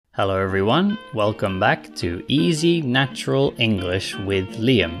Hello everyone, welcome back to Easy Natural English with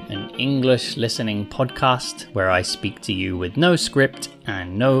Liam, an English listening podcast where I speak to you with no script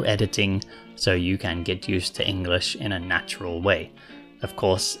and no editing so you can get used to English in a natural way. Of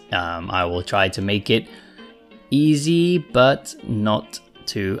course, I will try to make it easy but not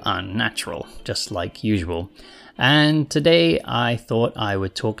too unnatural, just like usual. And today I thought I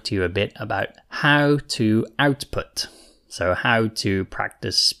would talk to you a bit about how to output. So how to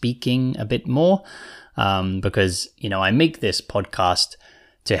practice speaking a bit more, because, I make this podcast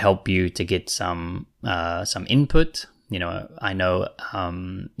to help you to get some input. I know,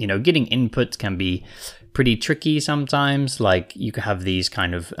 getting input can be pretty tricky sometimes. Like you can have these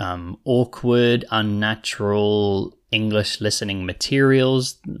kind of awkward, unnatural English listening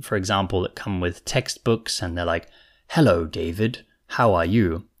materials, for example, that come with textbooks and they're like, "Hello, David, how are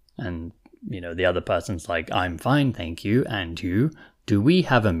you?" And the other person's like, "I'm fine, thank you. And you? Do we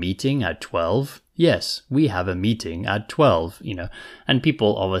have a meeting at 12? Yes, we have a meeting at 12, And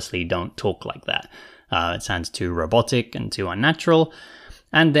people obviously don't talk like that. It sounds too robotic and too unnatural.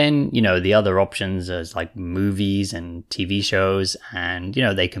 And then, the other options is like movies and TV shows, and,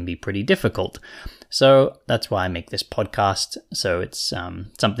 they can be pretty difficult. So that's why I make this podcast. So it's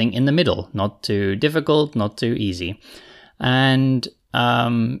something in the middle, not too difficult, not too easy. And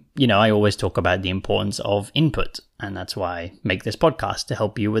I always talk about the importance of input, and that's why I make this podcast, to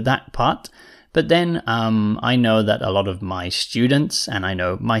help you with that part. But then I know that a lot of my students, and I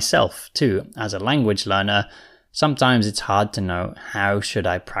know myself too, as a language learner, sometimes it's hard to know, how should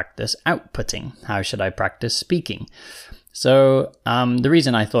I practice outputting? How should I practice speaking? So the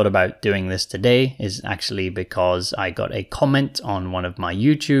reason I thought about doing this today is actually because I got a comment on one of my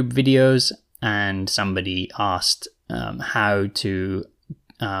YouTube videos, and somebody asked how to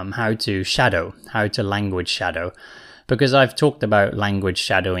language shadow, because I've talked about language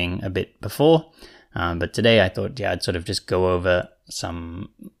shadowing a bit before, but today I thought I'd sort of just go over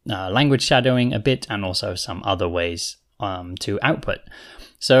some language shadowing a bit, and also some other ways to output.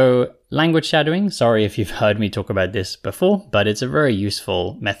 So language shadowing, sorry if you've heard me talk about this before, but it's a very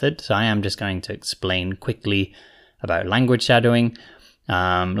useful method. So I am just going to explain quickly about language shadowing.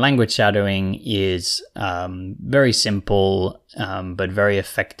 Language shadowing is very simple but very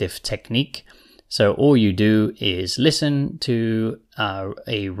effective technique. So all you do is listen to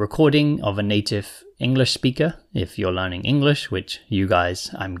a recording of a native English speaker, if you're learning English, which you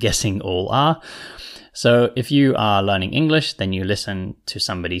guys, I'm guessing, all are. So if you are learning English, then you listen to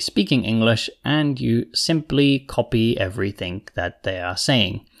somebody speaking English and you simply copy everything that they are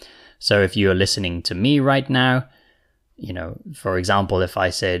saying. So if you are listening to me right now, for example, if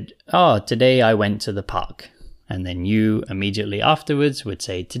I said, "Oh, today I went to the park," and then you immediately afterwards would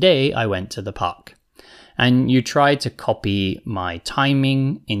say, "Today I went to the park." And you try to copy my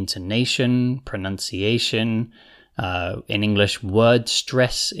timing, intonation, pronunciation. In English, word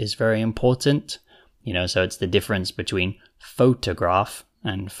stress is very important. So it's the difference between photograph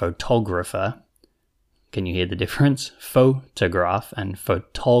and photographer. Can you hear the difference? Photograph and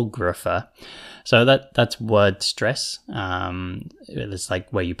photographer. So that's word stress. It's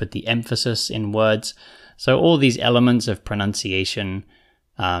like where you put the emphasis in words. So all these elements of pronunciation,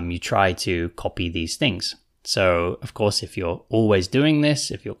 you try to copy these things. So of course, if you're always doing this,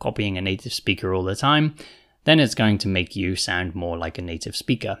 if you're copying a native speaker all the time, then it's going to make you sound more like a native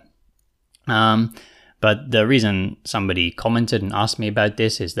speaker. But the reason somebody commented and asked me about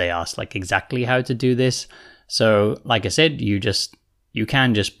this is they asked like exactly how to do this. So like I said, you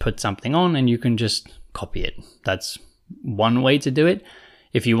can just put something on and you can just copy it. That's one way to do it.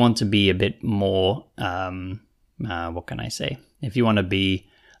 If you want to be a bit more, what can I say? If you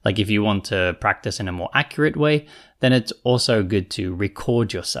want to practice in a more accurate way, then it's also good to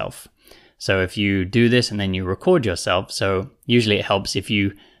record yourself. So if you do this and then you record yourself, so usually it helps if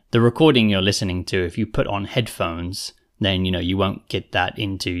the recording you're listening to, if you put on headphones, then, you won't get that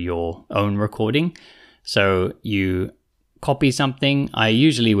into your own recording. So you copy something. I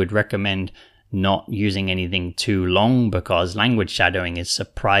usually would recommend not using anything too long, because language shadowing is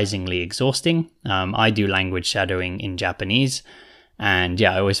surprisingly exhausting. I do language shadowing in Japanese, and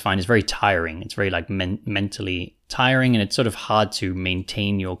I always find it's very tiring. It's very mentally tiring, and it's sort of hard to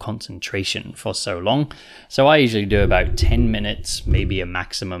maintain your concentration for so long. So I usually do about 10 minutes, maybe a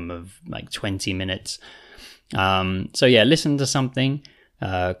maximum of like 20 minutes. Listen to something,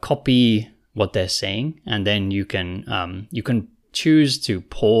 copy what they're saying, and then you can choose to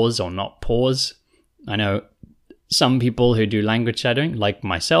pause or not pause. I know some people who do language shadowing, like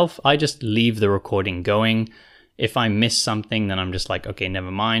myself, I just leave the recording going. If I miss something, then I'm just like, okay,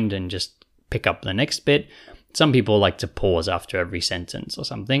 never mind, and just pick up the next bit. Some people like to pause after every sentence or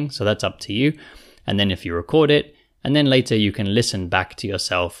something, so that's up to you. And then if you record it, and then later you can listen back to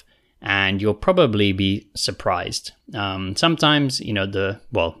yourself, and you'll probably be surprised. Sometimes,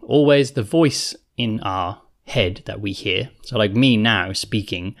 always the voice in our head that we hear. So like me now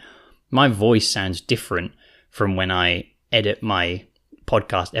speaking, my voice sounds different from when I edit my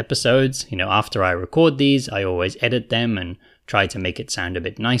podcast episodes. After I record these, I always edit them and try to make it sound a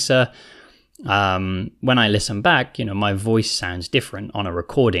bit nicer. When I listen back, my voice sounds different on a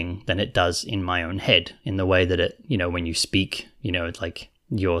recording than it does in my own head, in the way that it, when you speak, it's like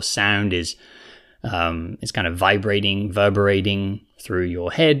your sound is kind of reverberating through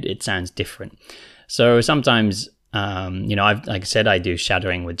your head. It sounds different. So sometimes, like I said, I do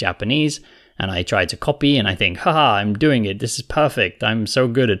shadowing with Japanese, and I try to copy, and I think, haha, I'm doing it. This is perfect. I'm so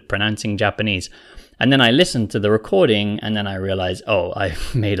good at pronouncing Japanese. And then I listen to the recording, and then I realize, oh,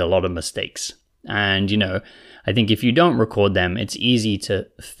 I've made a lot of mistakes. And, I think if you don't record them, it's easy to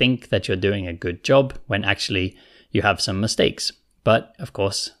think that you're doing a good job when actually you have some mistakes. But of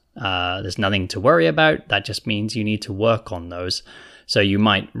course, there's nothing to worry about. That just means you need to work on those. So you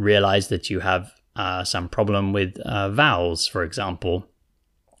might realize that you have some problem with vowels, for example.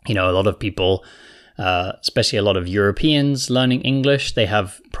 A lot of people, especially a lot of Europeans learning English, they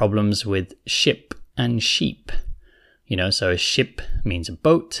have problems with ship and sheep. So a ship means a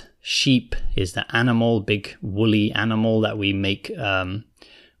boat. Sheep is the animal, big woolly animal that we make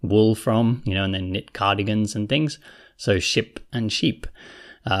wool from, and then knit cardigans and things. So ship and sheep.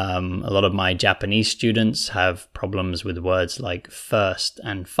 A lot of my Japanese students have problems with words like first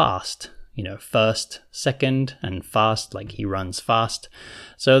and fast. First, second, and fast, like he runs fast.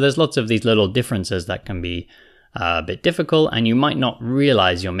 So there's lots of these little differences that can be a bit difficult, and you might not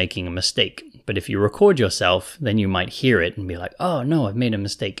realize you're making a mistake. But if you record yourself, then you might hear it and be like, oh no, I've made a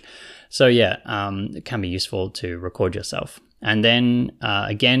mistake. So yeah, it can be useful to record yourself. And then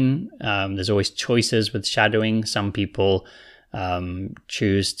there's always choices with shadowing. Some people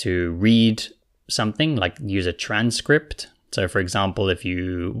choose to read something, like use a transcript. So for example, if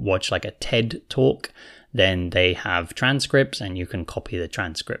you watch like a TED talk, then they have transcripts and you can copy the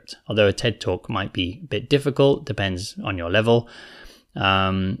transcript. Although a TED talk might be a bit difficult, depends on your level,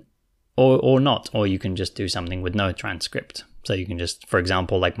 or not, or you can just do something with no transcript. So you can just, for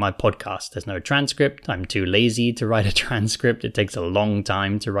example, like my podcast, there's no transcript. I'm too lazy to write a transcript. It takes a long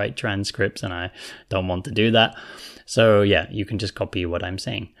time to write transcripts and I don't want to do that. So yeah, you can just copy what I'm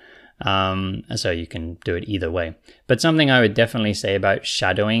saying. So you can do it either way. But something I would definitely say about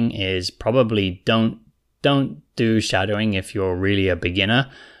shadowing is probably don't do shadowing if you're really a beginner.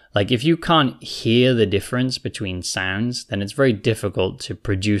 Like if you can't hear the difference between sounds, then it's very difficult to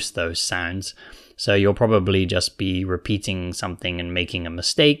produce those sounds. So you'll probably just be repeating something and making a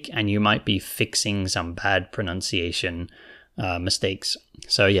mistake, and you might be fixing some bad pronunciation mistakes.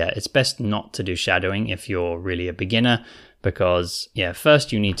 So yeah, it's best not to do shadowing if you're really a beginner, because yeah,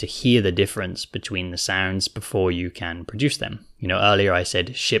 first you need to hear the difference between the sounds before you can produce them. Earlier I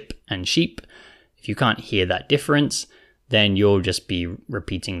said ship and sheep. If you can't hear that difference, then you'll just be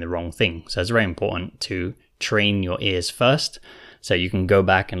repeating the wrong thing. So it's very important to train your ears first. So you can go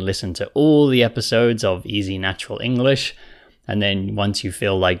back and listen to all the episodes of Easy Natural English. And then once you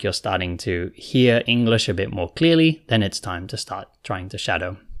feel like you're starting to hear English a bit more clearly, then it's time to start trying to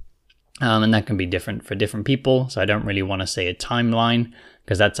shadow. And that can be different for different people. So I don't really want to say a timeline,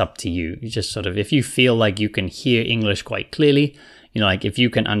 because that's up to you. You just sort of, if you feel like you can hear English quite clearly, like if you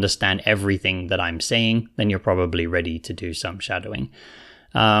can understand everything that I'm saying, then you're probably ready to do some shadowing.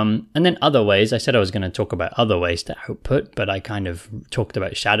 And then other ways, I said I was going to talk about other ways to output, but I kind of talked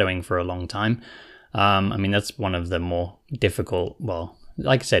about shadowing for a long time. That's one of the more difficult, well,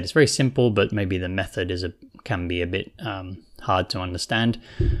 like I said, it's very simple, but maybe the method can be a bit hard to understand.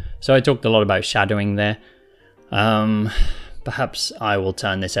 So I talked a lot about shadowing there. Perhaps I will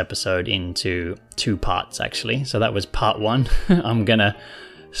turn this episode into 2 parts, actually. So that was part 1. I'm going to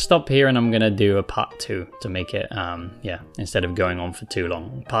stop here and I'm going to do a part 2 to make it, instead of going on for too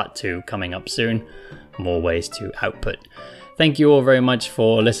long. Part 2 coming up soon. More ways to output. Thank you all very much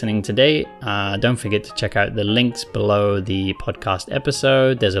for listening today. Don't forget to check out the links below the podcast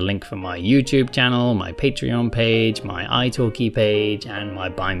episode. There's a link for my YouTube channel, my Patreon page, my italki page, and my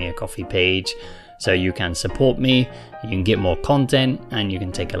Buy Me a Coffee page. So you can support me, you can get more content, and you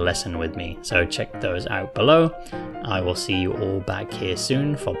can take a lesson with me. So check those out below. I will see you all back here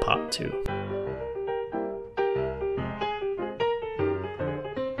soon for part 2.